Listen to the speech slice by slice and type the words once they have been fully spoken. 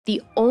The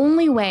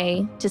only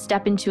way to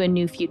step into a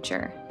new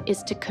future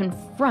is to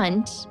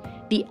confront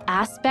the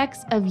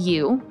aspects of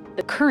you,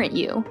 the current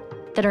you,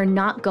 that are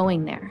not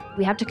going there.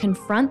 We have to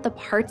confront the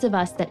parts of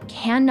us that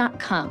cannot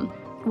come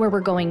where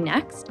we're going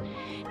next,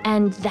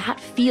 and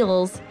that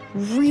feels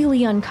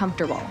really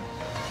uncomfortable.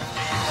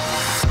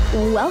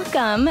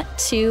 Welcome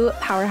to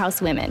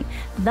Powerhouse Women,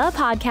 the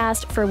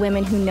podcast for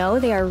women who know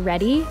they are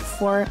ready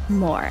for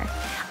more.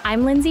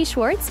 I'm Lindsay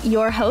Schwartz,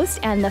 your host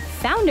and the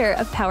founder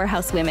of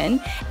Powerhouse Women,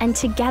 and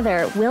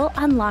together we'll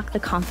unlock the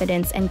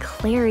confidence and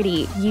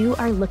clarity you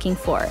are looking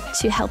for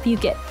to help you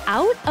get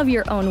out of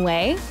your own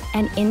way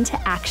and into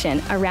action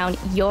around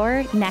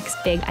your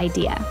next big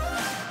idea.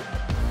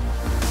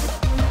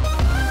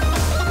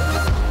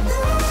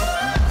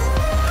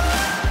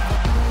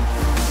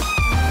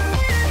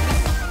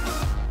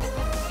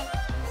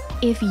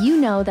 If you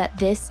know that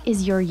this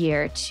is your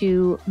year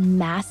to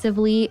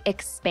massively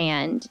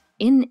expand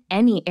in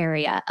any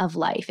area of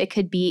life, it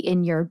could be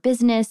in your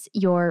business,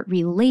 your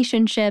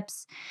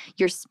relationships,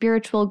 your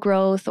spiritual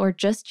growth, or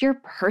just your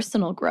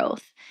personal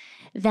growth,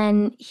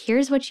 then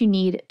here's what you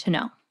need to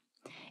know.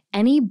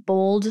 Any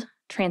bold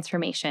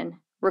transformation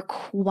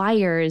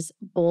requires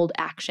bold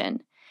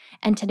action.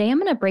 And today I'm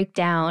going to break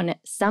down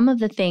some of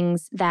the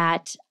things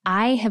that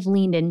I have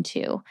leaned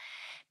into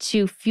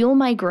to fuel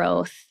my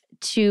growth,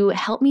 to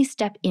help me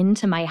step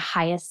into my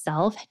highest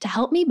self, to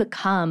help me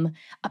become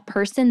a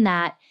person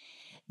that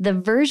the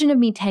version of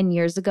me 10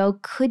 years ago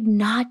could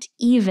not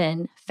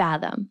even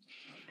fathom.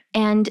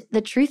 And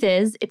the truth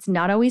is, it's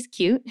not always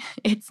cute.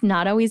 It's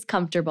not always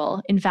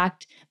comfortable. In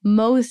fact,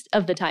 most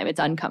of the time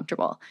it's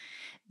uncomfortable.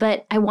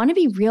 But I want to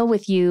be real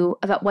with you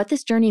about what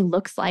this journey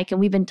looks like. And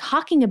we've been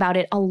talking about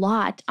it a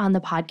lot on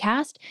the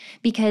podcast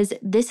because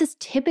this is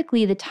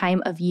typically the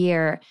time of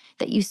year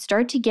that you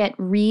start to get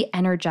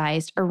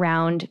re-energized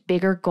around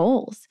bigger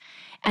goals.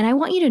 And I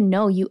want you to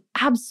know you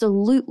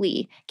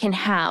absolutely can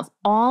have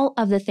all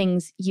of the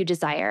things you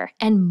desire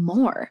and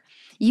more.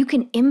 You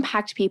can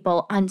impact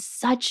people on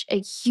such a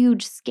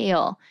huge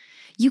scale.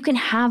 You can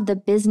have the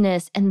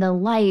business and the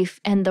life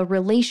and the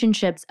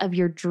relationships of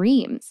your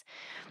dreams.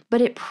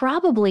 But it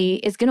probably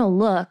is going to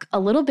look a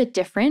little bit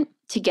different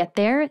to get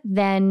there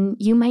than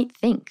you might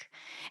think.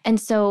 And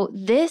so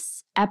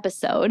this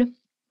episode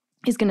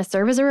is going to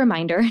serve as a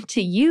reminder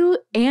to you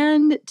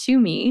and to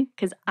me,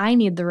 because I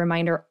need the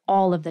reminder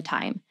all of the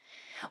time,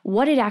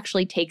 what it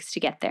actually takes to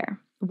get there,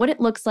 what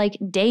it looks like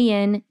day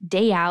in,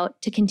 day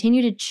out to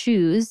continue to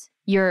choose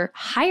your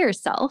higher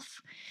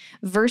self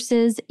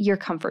versus your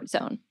comfort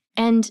zone.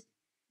 And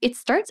it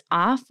starts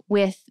off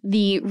with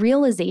the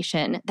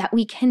realization that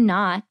we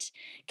cannot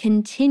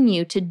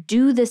continue to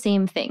do the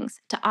same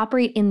things, to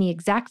operate in the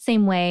exact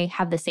same way,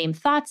 have the same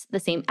thoughts, the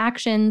same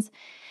actions,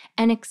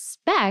 and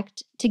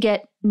expect to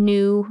get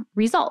new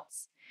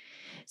results.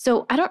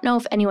 So I don't know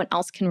if anyone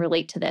else can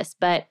relate to this,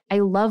 but I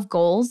love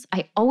goals.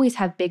 I always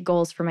have big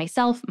goals for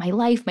myself, my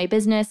life, my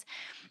business.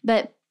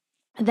 But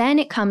then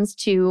it comes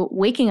to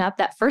waking up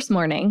that first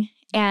morning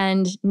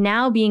and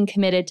now being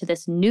committed to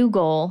this new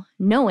goal,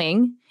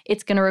 knowing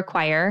it's going to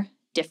require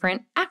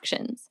different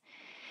actions.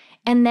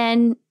 And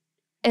then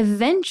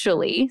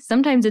eventually,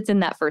 sometimes it's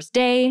in that first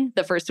day,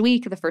 the first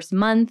week, the first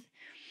month,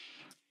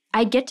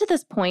 I get to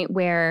this point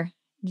where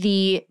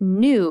the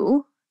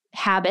new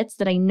habits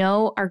that I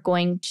know are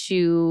going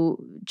to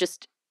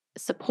just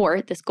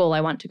support this goal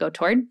I want to go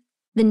toward,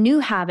 the new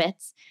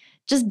habits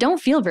just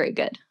don't feel very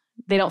good.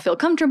 They don't feel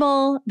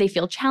comfortable. They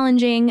feel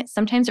challenging.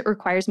 Sometimes it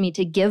requires me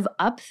to give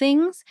up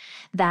things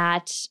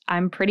that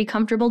I'm pretty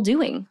comfortable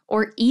doing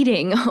or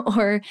eating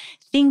or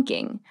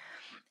thinking.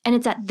 And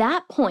it's at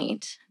that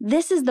point,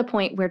 this is the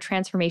point where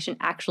transformation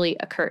actually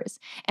occurs.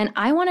 And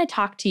I want to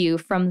talk to you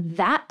from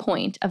that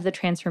point of the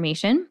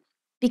transformation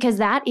because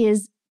that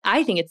is,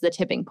 I think it's the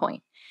tipping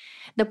point.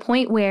 The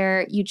point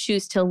where you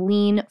choose to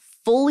lean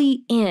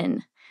fully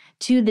in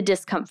to the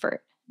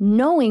discomfort,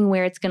 knowing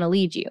where it's going to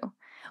lead you.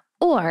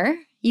 Or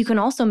you can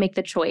also make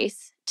the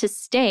choice to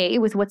stay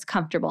with what's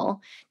comfortable,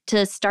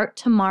 to start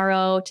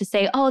tomorrow, to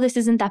say, oh, this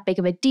isn't that big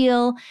of a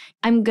deal.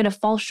 I'm going to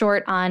fall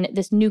short on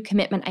this new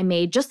commitment I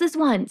made just this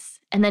once.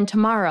 And then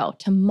tomorrow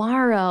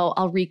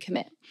I'll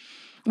recommit,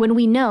 when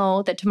we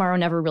know that tomorrow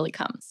never really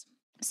comes.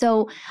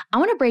 So I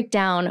want to break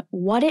down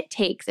what it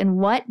takes and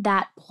what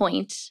that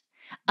point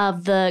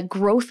of the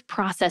growth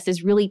process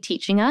is really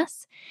teaching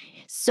us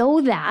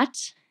so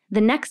that the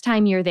next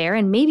time you're there,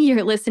 and maybe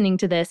you're listening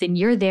to this and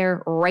you're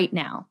there right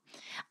now,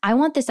 I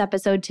want this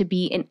episode to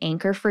be an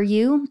anchor for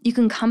you. You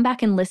can come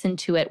back and listen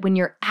to it when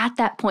you're at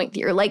that point that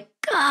you're like,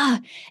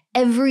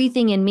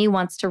 everything in me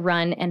wants to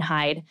run and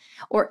hide,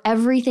 or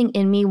everything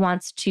in me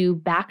wants to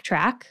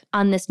backtrack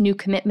on this new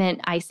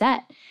commitment I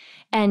set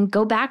and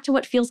go back to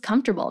what feels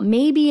comfortable.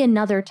 Maybe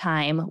another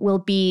time will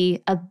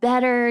be a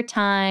better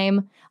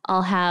time.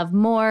 I'll have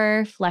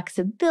more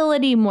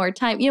flexibility, more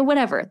time,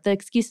 whatever the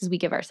excuses we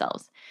give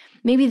ourselves.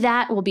 Maybe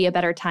that will be a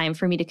better time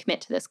for me to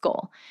commit to this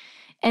goal.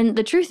 And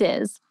the truth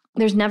is,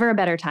 there's never a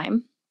better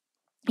time.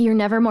 You're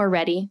never more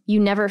ready.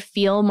 You never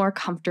feel more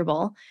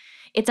comfortable.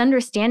 It's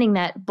understanding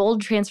that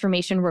bold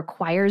transformation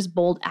requires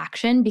bold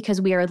action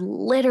because we are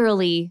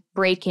literally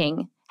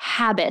breaking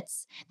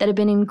habits that have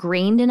been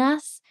ingrained in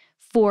us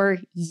for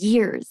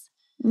years,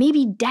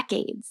 maybe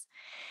decades.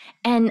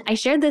 And I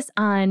shared this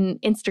on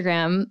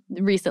Instagram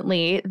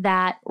recently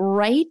that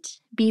right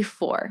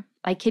before,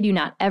 I kid you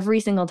not, every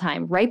single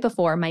time, right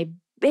before my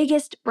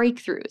biggest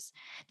breakthroughs,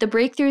 the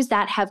breakthroughs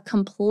that have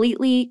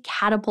completely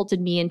catapulted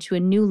me into a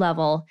new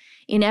level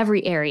in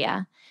every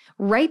area,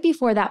 right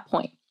before that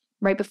point,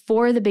 right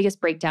before the biggest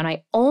breakdown,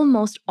 I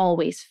almost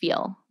always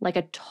feel like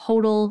a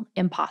total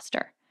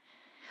imposter.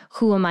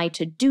 Who am I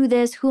to do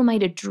this? Who am I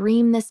to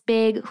dream this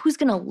big? Who's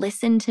going to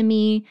listen to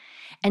me?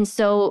 And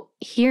so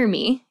hear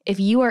me, if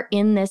you are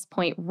in this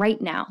point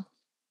right now,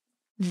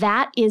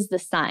 that is the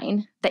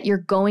sign that you're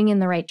going in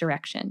the right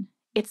direction.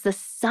 It's the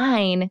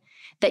sign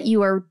that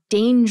you are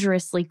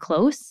dangerously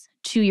close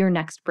to your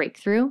next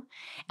breakthrough.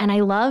 And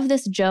I love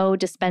this Joe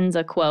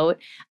Dispenza quote.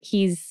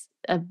 He's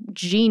a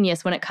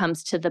genius when it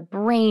comes to the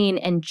brain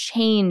and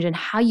change and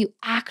how you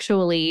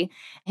actually,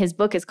 his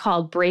book is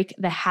called Break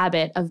the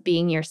Habit of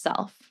Being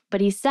Yourself. But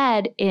he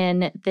said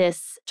in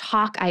this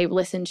talk I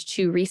listened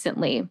to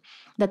recently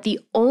that the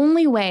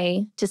only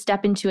way to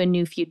step into a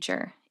new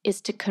future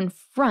is to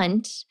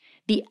confront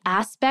the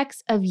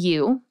aspects of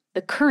you,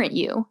 the current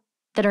you,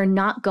 that are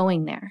not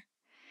going there.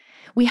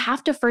 We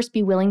have to first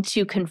be willing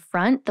to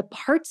confront the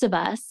parts of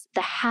us,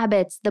 the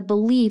habits, the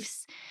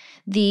beliefs,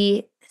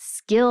 the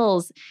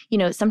skills.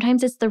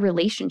 Sometimes it's the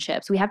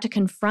relationships. We have to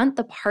confront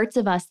the parts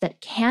of us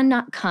that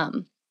cannot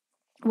come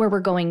where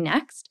we're going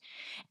next.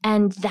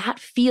 And that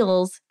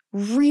feels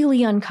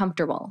really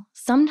uncomfortable,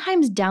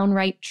 sometimes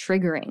downright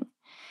triggering.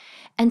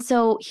 And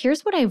so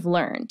here's what I've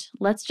learned.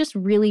 Let's just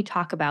really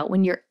talk about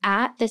when you're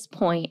at this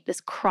point,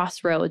 this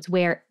crossroads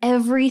where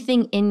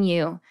everything in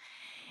you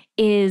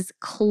is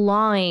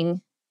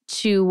clawing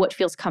to what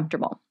feels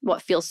comfortable,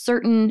 what feels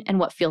certain, and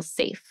what feels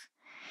safe.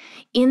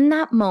 In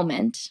that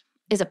moment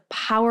is a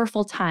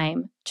powerful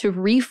time to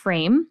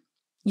reframe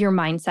your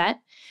mindset,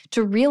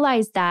 to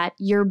realize that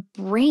your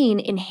brain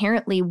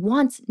inherently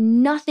wants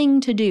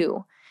nothing to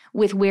do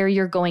with where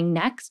you're going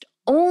next,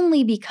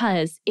 only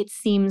because it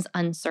seems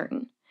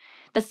uncertain.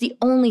 That's the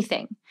only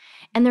thing.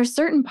 And there's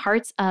certain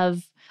parts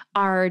of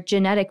our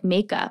genetic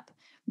makeup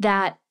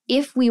that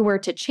if we were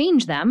to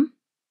change them,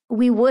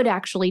 we would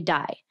actually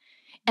die.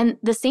 And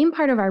the same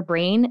part of our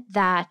brain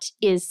that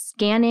is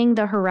scanning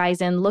the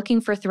horizon,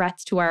 looking for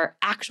threats to our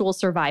actual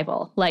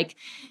survival. Like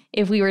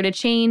if we were to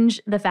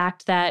change the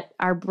fact that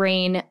our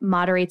brain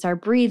moderates our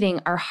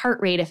breathing, our heart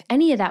rate, if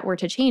any of that were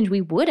to change,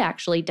 we would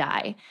actually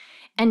die.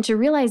 And to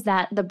realize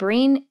that the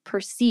brain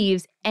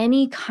perceives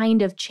any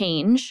kind of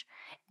change,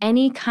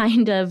 any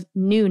kind of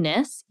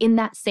newness in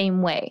that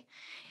same way.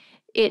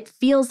 It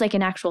feels like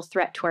an actual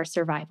threat to our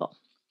survival.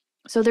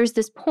 So there's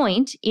this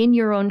point in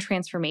your own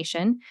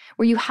transformation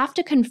where you have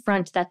to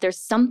confront that there's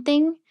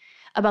something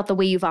about the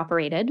way you've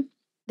operated.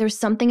 There's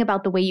something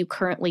about the way you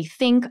currently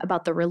think,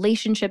 about the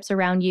relationships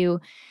around you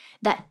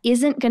that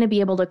isn't going to be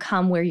able to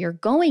come where you're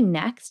going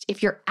next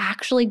if you're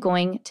actually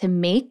going to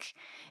make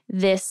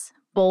this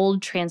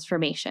bold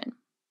transformation.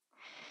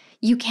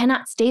 You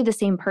cannot stay the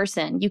same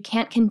person. You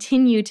can't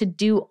continue to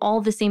do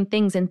all the same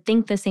things and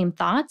think the same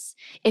thoughts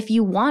if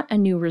you want a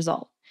new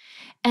result.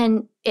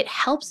 And it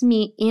helps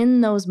me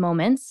in those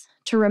moments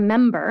to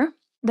remember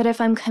that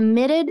if I'm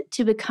committed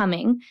to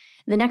becoming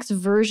the next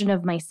version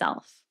of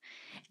myself,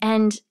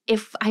 and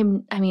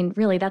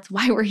really, that's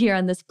why we're here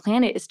on this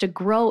planet, is to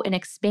grow and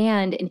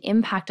expand and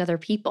impact other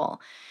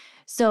people.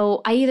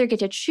 So I either get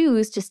to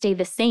choose to stay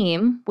the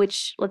same,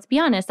 which, let's be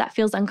honest, that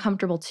feels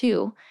uncomfortable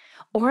too,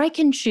 or I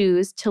can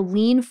choose to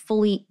lean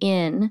fully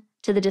in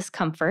to the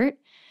discomfort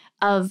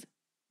of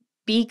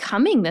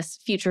becoming this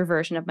future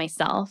version of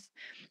myself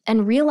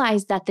and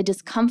realize that the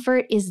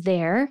discomfort is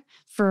there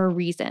for a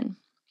reason.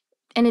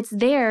 And it's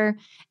there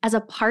as a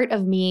part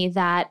of me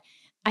that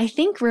I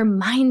think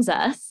reminds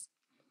us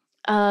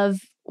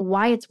of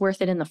why it's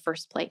worth it in the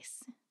first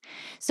place.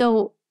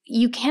 So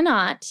you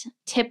cannot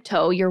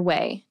tiptoe your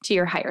way to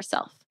your higher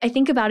self. I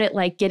think about it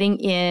like getting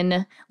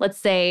in, let's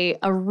say,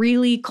 a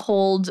really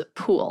cold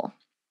pool.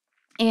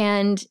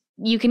 And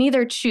you can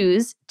either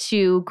choose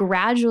to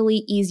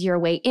gradually ease your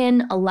way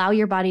in, allow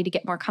your body to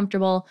get more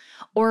comfortable,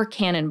 or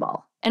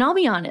cannonball. And I'll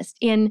be honest,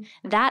 in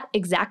that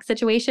exact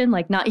situation,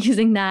 like not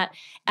using that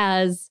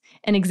as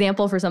an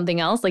example for something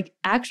else, like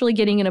actually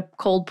getting in a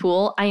cold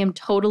pool, I am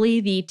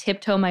totally the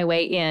tiptoe my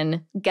way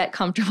in, get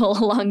comfortable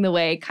along the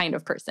way kind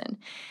of person.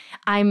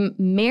 I'm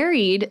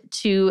married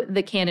to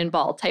the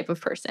cannonball type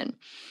of person.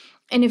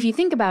 And if you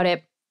think about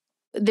it,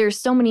 there's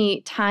so many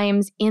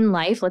times in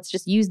life, let's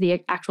just use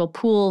the actual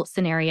pool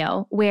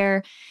scenario,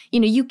 where,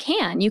 you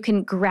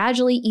can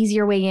gradually ease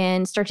your way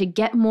in, start to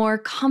get more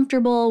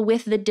comfortable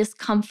with the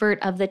discomfort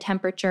of the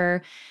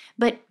temperature.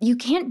 But you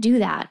can't do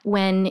that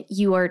when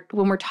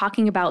we're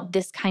talking about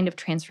this kind of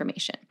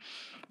transformation,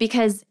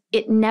 because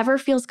it never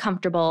feels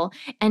comfortable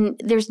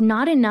and there's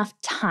not enough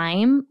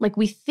time. Like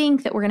we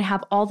think that we're going to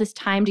have all this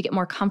time to get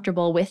more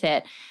comfortable with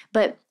it,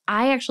 but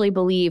I actually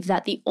believe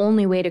that the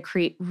only way to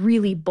create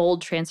really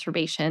bold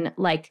transformation,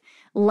 like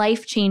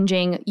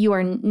life-changing, you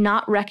are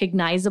not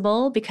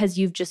recognizable because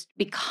you've just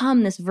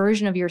become this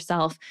version of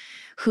yourself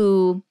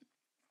who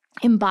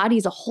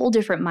embodies a whole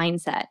different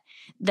mindset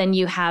than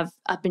you have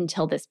up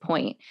until this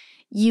point.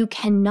 You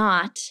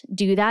cannot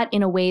do that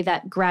in a way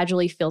that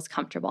gradually feels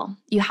comfortable.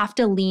 You have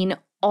to lean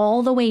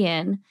all the way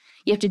in.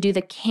 You have to do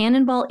the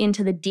cannonball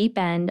into the deep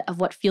end of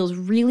what feels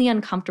really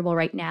uncomfortable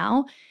right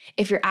now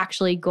if you're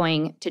actually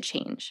going to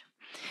change.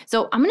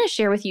 So I'm going to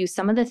share with you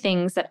some of the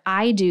things that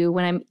I do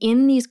when I'm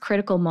in these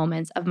critical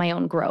moments of my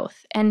own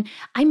growth. And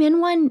I'm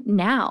in one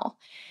now.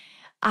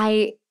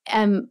 I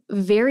am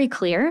very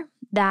clear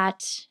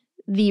that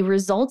the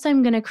results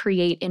I'm going to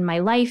create in my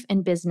life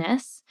and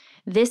business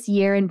this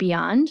year and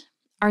beyond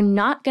are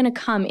not going to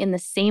come in the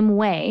same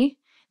way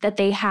that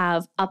they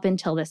have up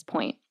until this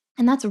point.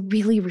 And that's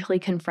really, really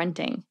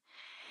confronting.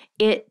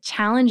 It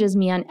challenges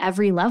me on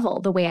every level,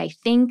 the way I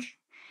think,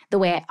 the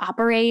way I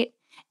operate,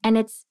 and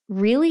it's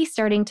really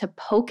starting to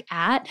poke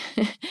at,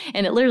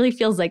 and it literally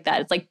feels like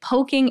that. It's like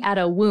poking at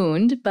a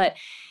wound, but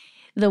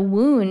the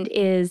wound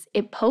is,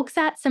 it pokes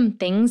at some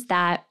things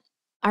that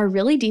are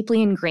really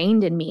deeply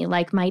ingrained in me,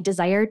 like my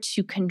desire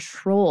to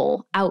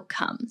control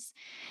outcomes.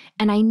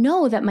 And I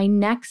know that my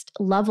next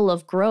level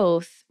of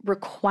growth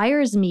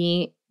requires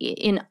me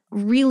in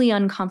really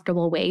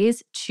uncomfortable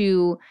ways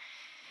to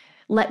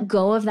let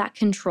go of that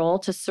control,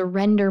 to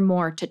surrender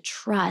more, to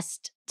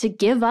trust, to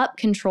give up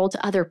control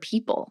to other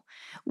people,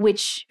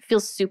 which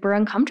feels super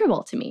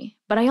uncomfortable to me.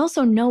 But I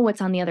also know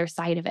what's on the other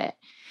side of it.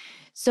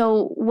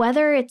 So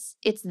whether it's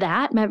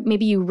that,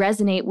 maybe you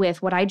resonate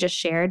with what I just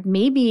shared,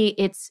 maybe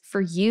it's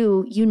for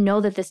you, you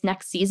know that this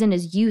next season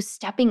is you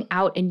stepping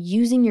out and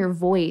using your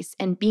voice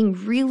and being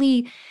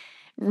really,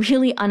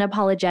 really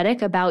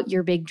unapologetic about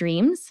your big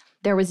dreams.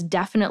 There was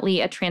definitely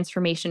a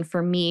transformation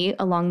for me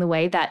along the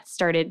way that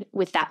started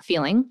with that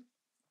feeling.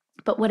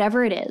 But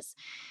whatever it is,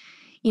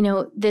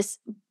 this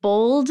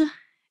bold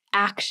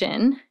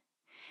action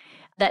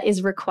that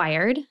is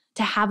required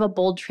to have a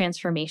bold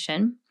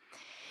transformation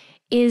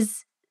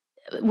is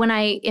when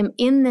I am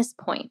in this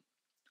point,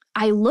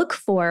 I look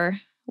for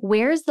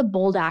where's the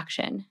bold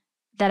action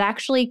that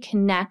actually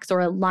connects or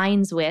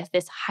aligns with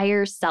this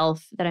higher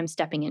self that I'm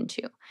stepping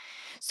into.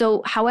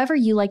 So however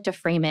you like to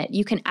frame it,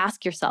 you can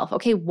ask yourself,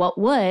 okay, what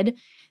would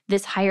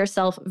this higher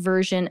self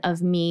version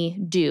of me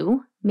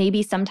do?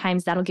 Maybe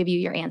sometimes that'll give you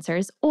your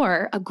answers.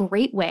 Or a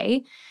great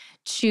way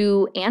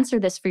to answer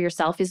this for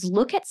yourself is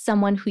look at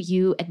someone who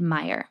you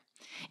admire.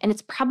 And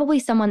it's probably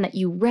someone that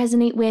you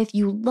resonate with,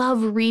 you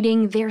love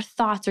reading their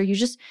thoughts, or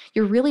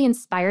you're really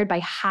inspired by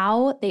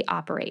how they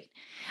operate.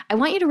 I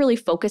want you to really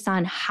focus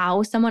on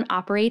how someone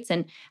operates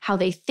and how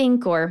they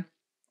think or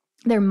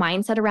their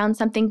mindset around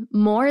something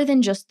more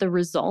than just the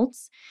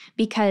results,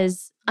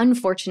 because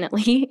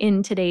unfortunately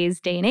in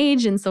today's day and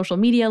age in social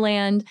media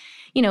land,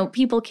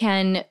 people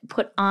can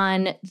put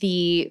on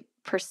the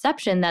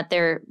perception that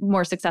they're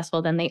more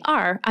successful than they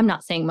are. I'm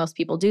not saying most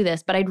people do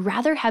this, but I'd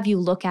rather have you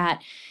look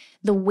at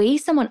the way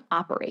someone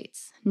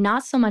operates,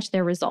 not so much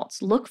their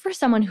results. Look for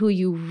someone who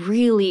you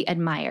really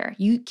admire.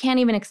 You can't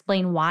even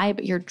explain why,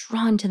 but you're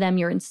drawn to them,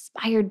 you're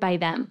inspired by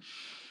them.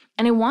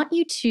 And I want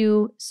you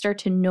to start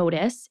to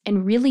notice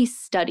and really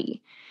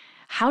study,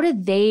 how do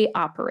they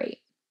operate?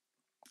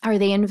 Are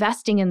they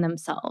investing in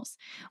themselves?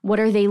 What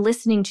are they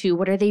listening to?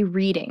 What are they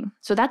reading?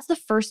 So that's the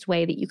first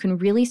way that you can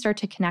really start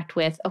to connect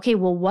with, okay,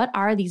 well, what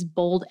are these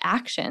bold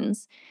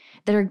actions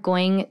that are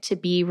going to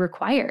be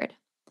required?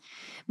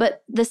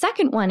 But the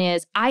second one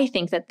is, I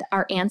think that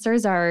our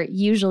answers are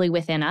usually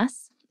within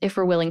us if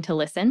we're willing to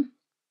listen.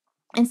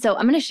 And so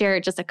I'm going to share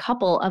just a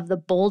couple of the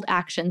bold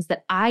actions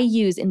that I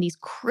use in these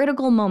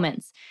critical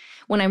moments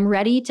when I'm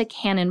ready to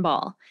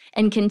cannonball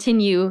and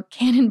continue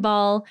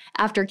cannonball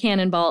after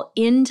cannonball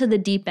into the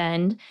deep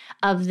end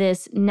of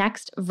this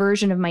next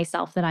version of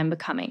myself that I'm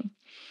becoming.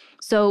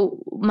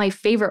 So my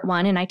favorite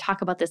one, and I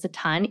talk about this a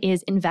ton,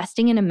 is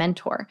investing in a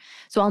mentor.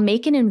 So I'll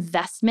make an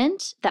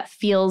investment that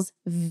feels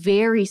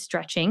very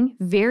stretching,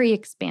 very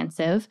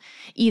expansive,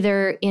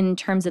 either in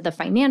terms of the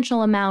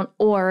financial amount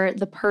or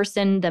the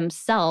person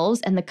themselves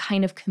and the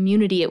kind of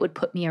community it would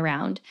put me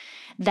around.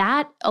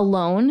 That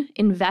alone,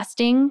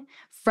 investing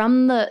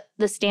from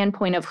the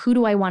standpoint of who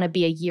do I want to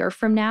be a year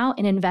from now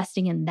and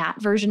investing in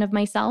that version of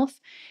myself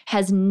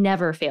has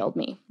never failed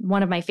me.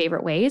 One of my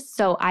favorite ways.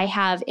 So I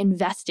have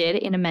invested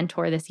in a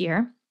mentor this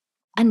year.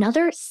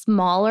 Another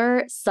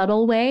smaller,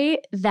 subtle way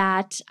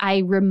that I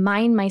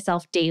remind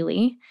myself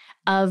daily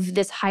of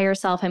this higher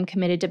self I'm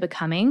committed to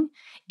becoming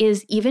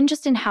is even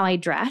just in how I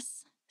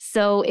dress.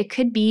 So it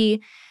could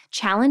be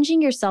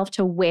challenging yourself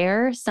to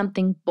wear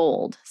something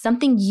bold,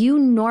 something you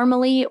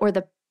normally or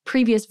the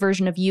previous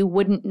version of you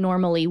wouldn't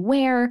normally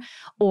wear,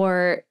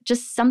 or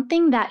just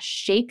something that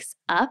shakes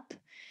up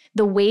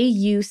the way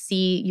you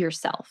see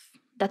yourself.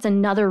 That's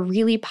another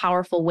really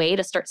powerful way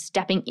to start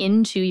stepping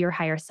into your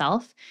higher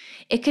self.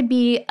 It could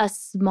be a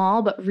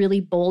small but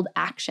really bold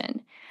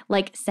action,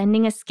 like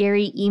sending a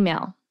scary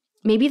email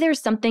Maybe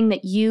there's something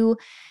that you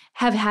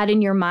have had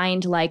in your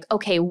mind like,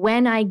 okay,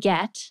 when I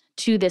get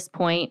to this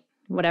point,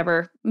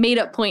 whatever made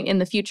up point in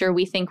the future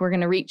we think we're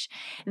going to reach,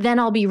 then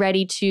I'll be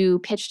ready to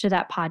pitch to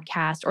that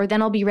podcast, or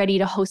then I'll be ready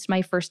to host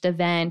my first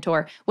event,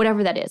 or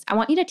whatever that is. I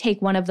want you to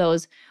take one of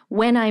those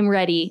when I'm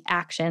ready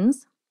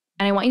actions,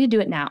 and I want you to do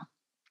it now.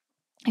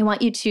 I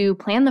want you to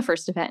plan the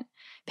first event,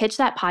 pitch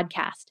that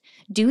podcast,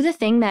 do the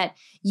thing that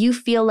you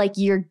feel like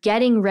you're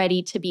getting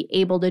ready to be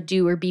able to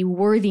do or be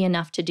worthy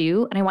enough to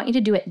do. And I want you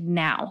to do it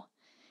now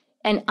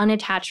and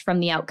unattached from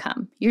the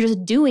outcome. You're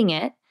just doing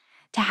it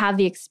to have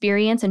the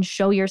experience and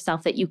show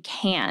yourself that you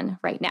can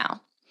right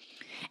now.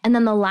 And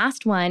then the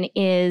last one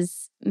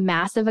is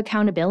massive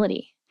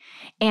accountability.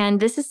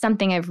 And this is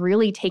something I've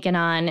really taken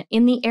on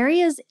in the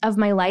areas of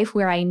my life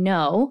where I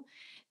know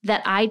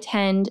that I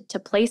tend to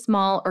play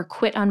small or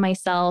quit on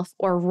myself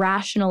or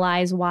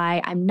rationalize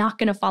why I'm not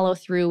going to follow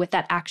through with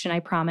that action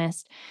I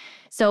promised.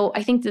 So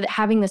I think that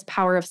having this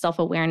power of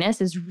self-awareness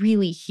is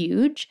really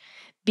huge.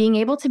 Being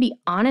able to be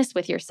honest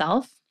with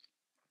yourself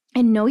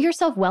and know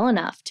yourself well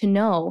enough to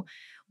know,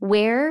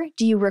 where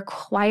do you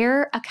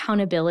require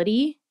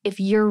accountability if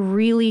you're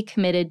really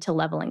committed to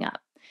leveling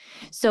up?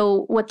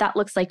 So what that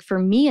looks like for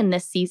me in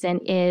this season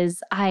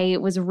is I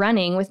was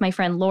running with my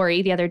friend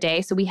Lori the other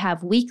day. So we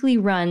have weekly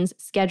runs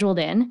scheduled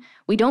in.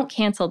 We don't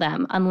cancel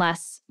them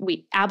unless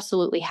we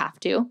absolutely have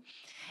to.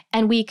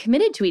 And we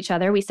committed to each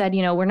other. We said,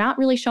 we're not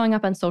really showing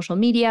up on social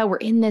media. We're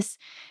in this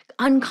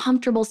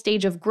uncomfortable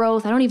stage of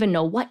growth. I don't even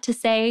know what to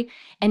say.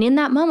 And in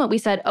that moment, we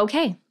said,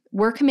 okay,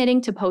 we're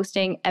committing to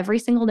posting every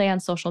single day on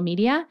social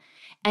media.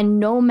 And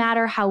no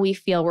matter how we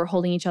feel, we're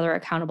holding each other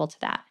accountable to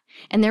that.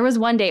 And there was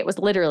one day, it was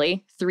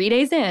literally 3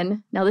 days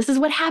in. Now, this is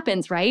what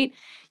happens, right?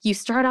 You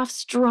start off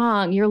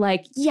strong. You're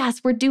like,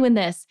 yes, we're doing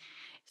this.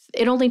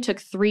 It only took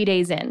 3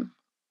 days in.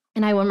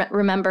 And I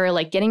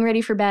remember getting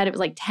ready for bed. It was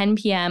like 10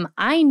 p.m.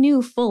 I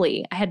knew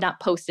fully I had not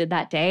posted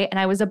that day, and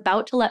I was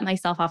about to let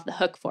myself off the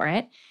hook for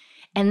it.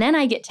 And then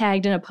I get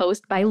tagged in a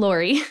post by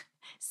Lori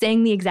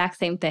saying the exact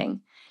same thing.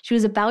 She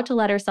was about to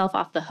let herself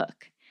off the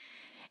hook.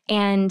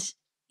 And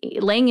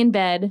laying in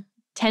bed,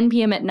 10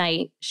 p.m. at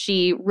night,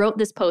 she wrote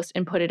this post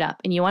and put it up.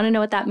 And you want to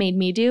know what that made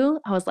me do?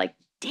 I was like,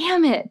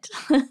 damn it.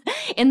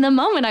 In the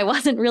moment, I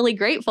wasn't really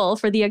grateful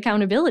for the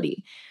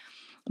accountability.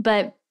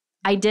 But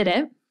I did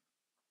it.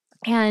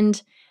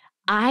 And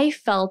I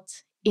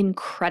felt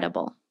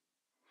incredible.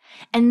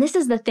 And this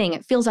is the thing.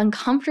 It feels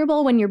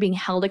uncomfortable when you're being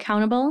held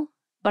accountable.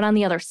 But on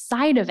the other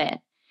side of it,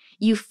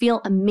 you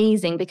feel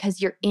amazing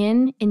because you're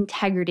in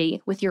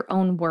integrity with your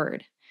own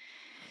word.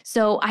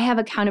 So I have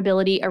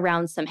accountability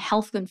around some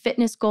health and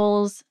fitness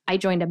goals. I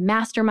joined a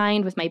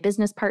mastermind with my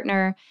business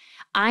partner.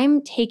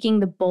 I'm taking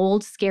the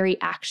bold, scary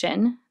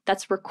action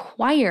that's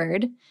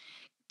required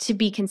to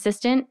be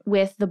consistent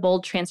with the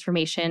bold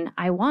transformation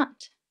I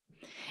want.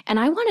 And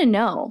I want to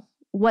know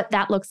what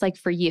that looks like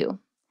for you.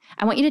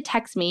 I want you to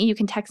text me. You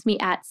can text me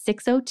at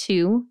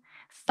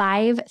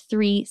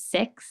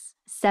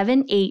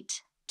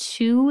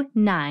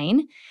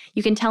 602-536-7829.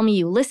 You can tell me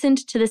you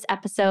listened to this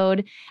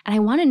episode, and I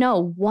want to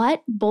know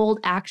what bold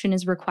action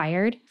is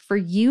required for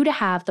you to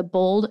have the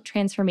bold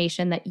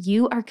transformation that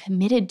you are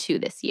committed to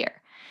this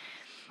year.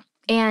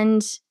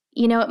 And,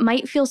 it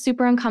might feel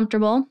super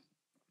uncomfortable.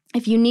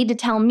 If you need to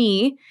tell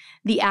me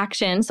the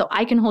action so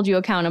I can hold you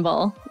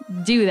accountable,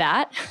 do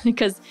that,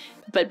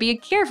 but be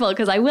careful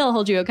because I will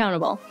hold you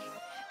accountable.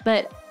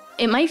 But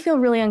it might feel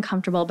really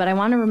uncomfortable, but I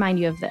want to remind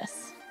you of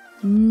this.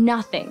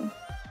 Nothing,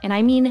 and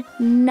I mean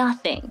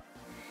nothing,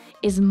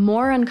 is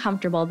more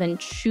uncomfortable than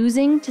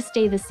choosing to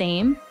stay the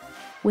same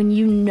when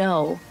you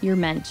know you're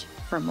meant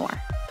for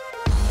more.